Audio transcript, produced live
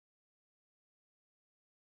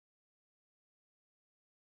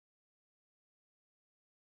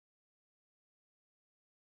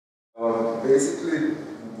Basically,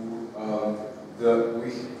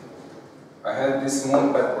 I had this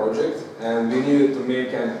small pet project, and we needed to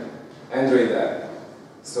make an Android app.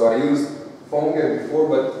 So I used PhoneGet before,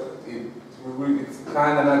 but it's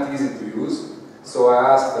kind of not easy to use. So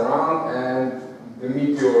I asked around, and the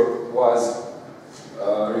Meteor was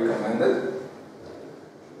recommended.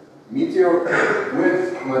 Meteor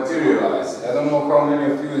with Materialize. I don't know how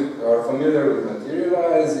many of you are familiar with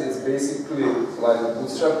Materialize. It's basically like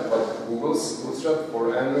Bootstrap, but Google's Bootstrap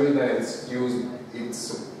for Android, and it's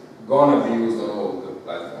gonna be used on all the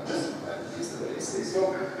platforms, at least they say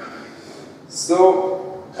so.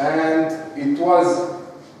 So, and it was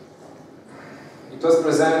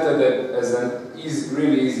presented as an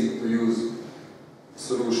really easy to use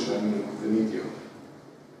solution, I mean, the Meteor.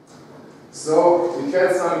 So it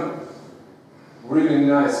had some really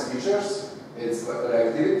nice features. It's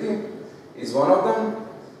reactivity is one of them.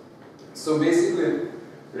 So basically,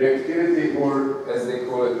 reactivity, or as they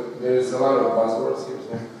call it, there's a lot of buzzwords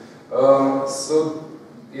here. So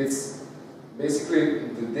it's basically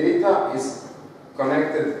the data is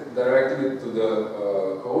connected directly to the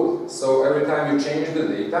code. So every time you change the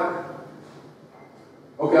data,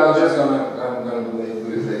 okay, I'm gonna do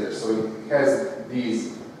it later. So it has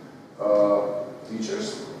these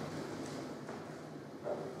features.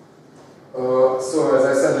 So as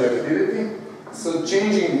I said, reactivity. So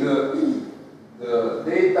changing the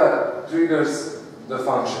data triggers the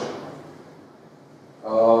function.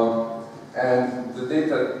 And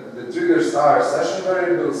the triggers are session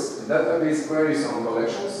variables, database queries on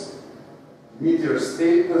collections, Meteor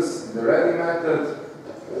status, the ready method,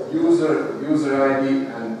 user ID,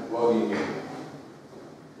 and login name.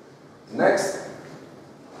 Next,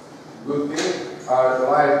 good thing are the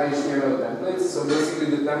live HTML templates. So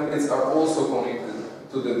basically the templates are also connected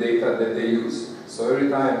to the data that they use. So every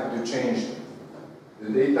time you change the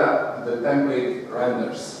data, the template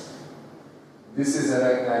renders. This is an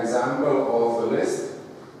example of a list.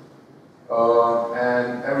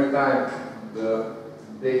 And every time the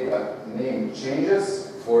data name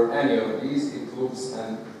changes for any of these, it loops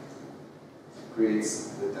and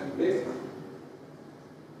creates the template.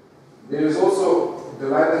 There is also the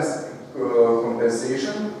latency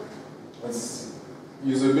compensation. It's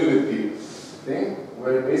usability thing,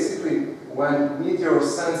 where basically when Meteor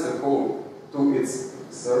sends the code to its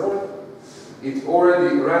server, it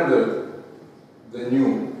already rendered the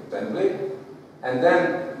new template, and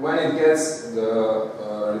then when it gets the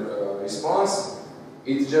response,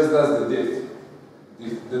 it just does the diff.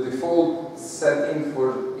 The default setting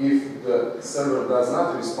for if the server does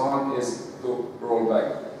not respond is to roll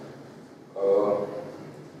back.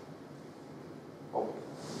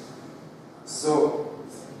 So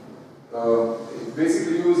it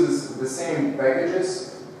basically uses the same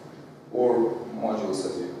packages or modules,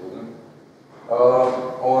 as you call them,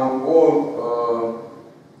 on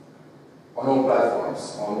all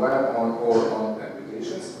platforms, on web, or on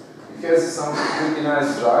applications. It has some pretty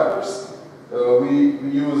nice drivers. We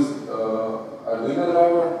use Arduino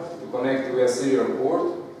driver to connect to a serial port,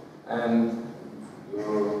 and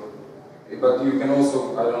but you can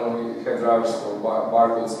also, I don't know, you have drivers for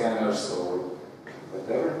barcode scanners or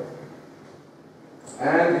whatever.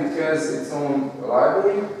 And it has its own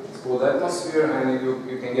library. It's called Atmosphere, and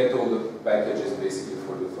you can get all the packages basically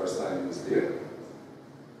for the first time it's there.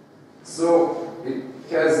 So it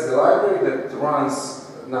has the library that runs,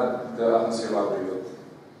 not the Atmosphere library, but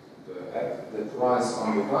the app that runs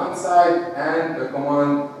on the client side, and the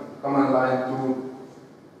command line to,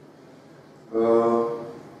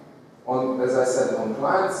 as I said, on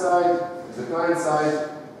client side. The client side,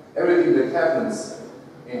 everything that happens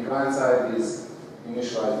in client side is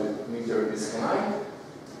initialized with Meteor is client.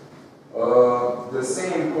 The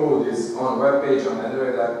same code is on web page on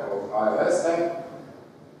Android app or iOS app,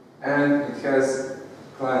 and it has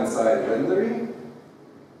client-side rendering.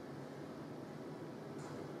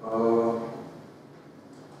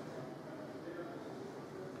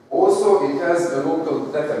 Also, it has a local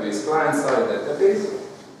database, client-side database.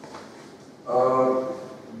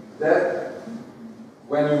 That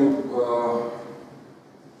when you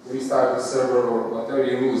restart the server or whatever,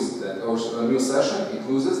 you lose that, or a new session, it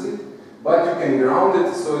loses it. But you can ground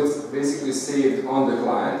it, so it's basically saved on the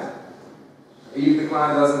client. If the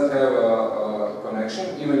client doesn't have a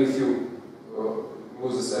connection, even if you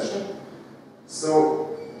lose a session, so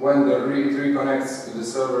when it reconnects to the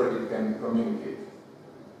server, it can communicate.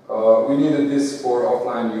 We needed this for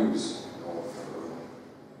offline use of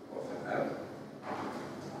an app.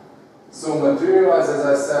 So Materialize, as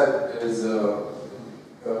I said, is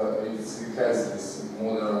it has this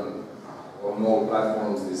modern on all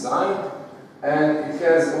platforms design. And it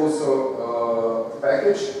has also a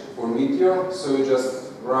package for Meteor, so you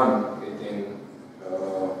just run it in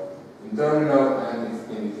terminal and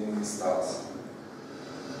it installs.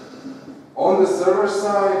 On the server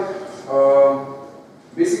side,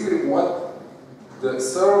 basically what the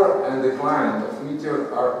server and the client of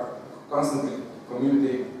Meteor are constantly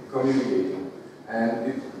communicating.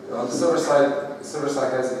 And on the server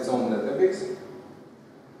side has its own database.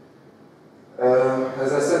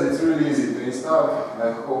 As I said, it's really easy to install.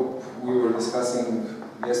 I hope we were discussing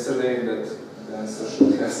yesterday that the answer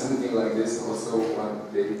should have something like this also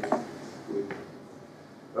one day.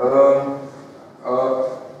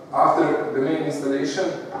 After the main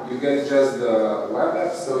installation, you get just the web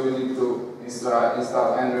app, so you need to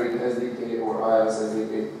install Android SDK or iOS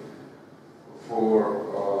SDK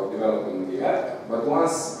for developing the app. But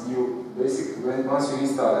once you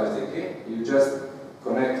install SDK, you just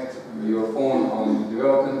connect your phone on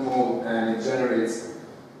development mode, and it generates.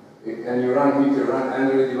 And you run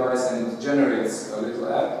Android device, and it generates a little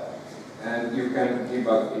app, and you can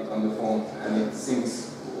debug it on the phone, and it syncs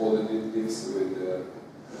all the diffs with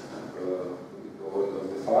all of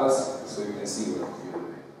the files, so you can see what you're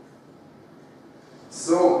doing.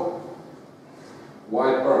 So,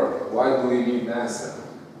 why Perl? Why do we need Dancer?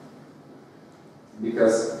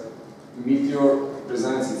 Because Meteor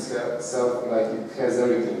presents itself like it has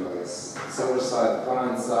everything on its server side,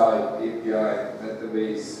 client side, API,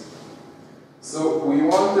 database. So we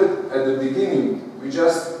wanted, at the beginning, we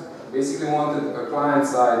just basically wanted a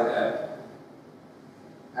client-side app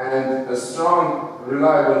and a strong,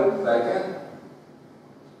 reliable backend.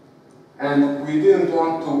 And we didn't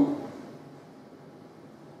want to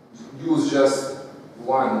use just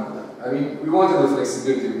one. I mean, we wanted the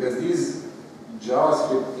flexibility because these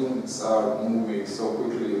JavaScript things are moving so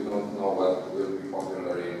quickly, you don't know what will be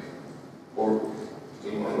popular in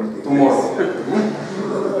tomorrow.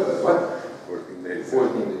 What?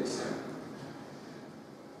 14 days.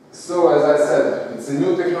 So, as I said, it's a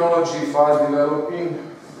new technology, fast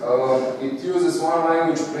developing. It uses one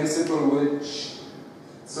language principle,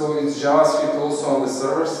 so it's JavaScript also on the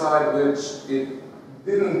server side, which it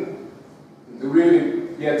didn't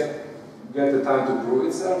really yet get the time to prove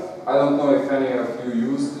itself. I don't know if any of you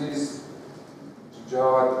use these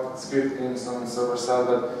JavaScript things on the server side,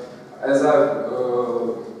 but as I've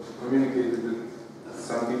communicated with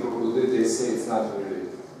some people who did, they say it's not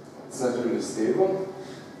really stable,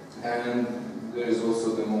 and there is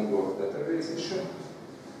also the Mongo database issue.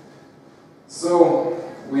 So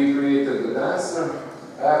we created the Dancer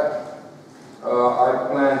app. I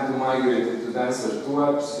plan to migrate it to Dancer 2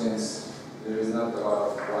 app since there is not a lot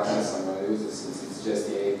of plugins I'm going to use it since it's just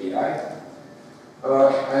the API,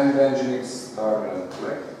 and then Nginx terminal,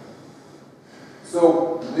 correct?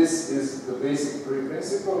 So this is the basic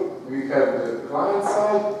principle. We have the client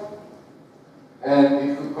side, and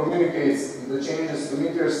it communicates the changes to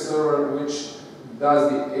Meteor server, which does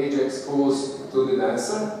the Ajax calls to the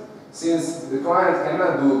Dancer. Since the client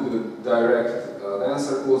cannot do the direct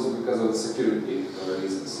Dancer calls because of the security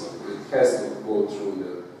reasons, so it has to go through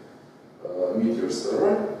the Meteor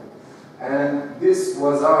server. And this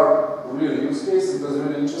was our real use case. It was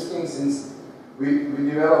really interesting since we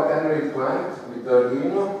developed Android client with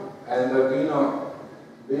Arduino, and Arduino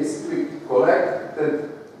basically collected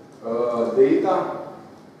data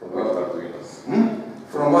from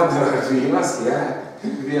other Arduinos, yeah,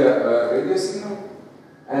 via radio signal,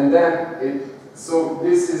 and then so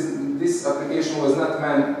this application was not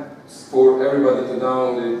meant for everybody to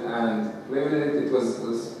download it and play with it. It was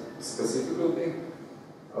a specific thing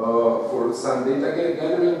for some data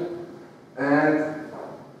gathering,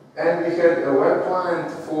 and we had a web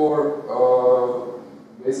client for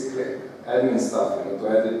basically admin stuff, to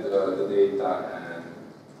edit the data and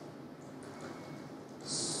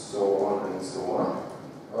so on and so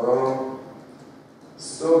on.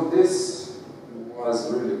 So this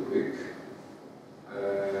was really quick,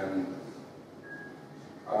 and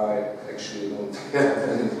I actually don't have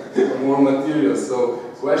any more material. So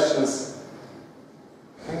questions?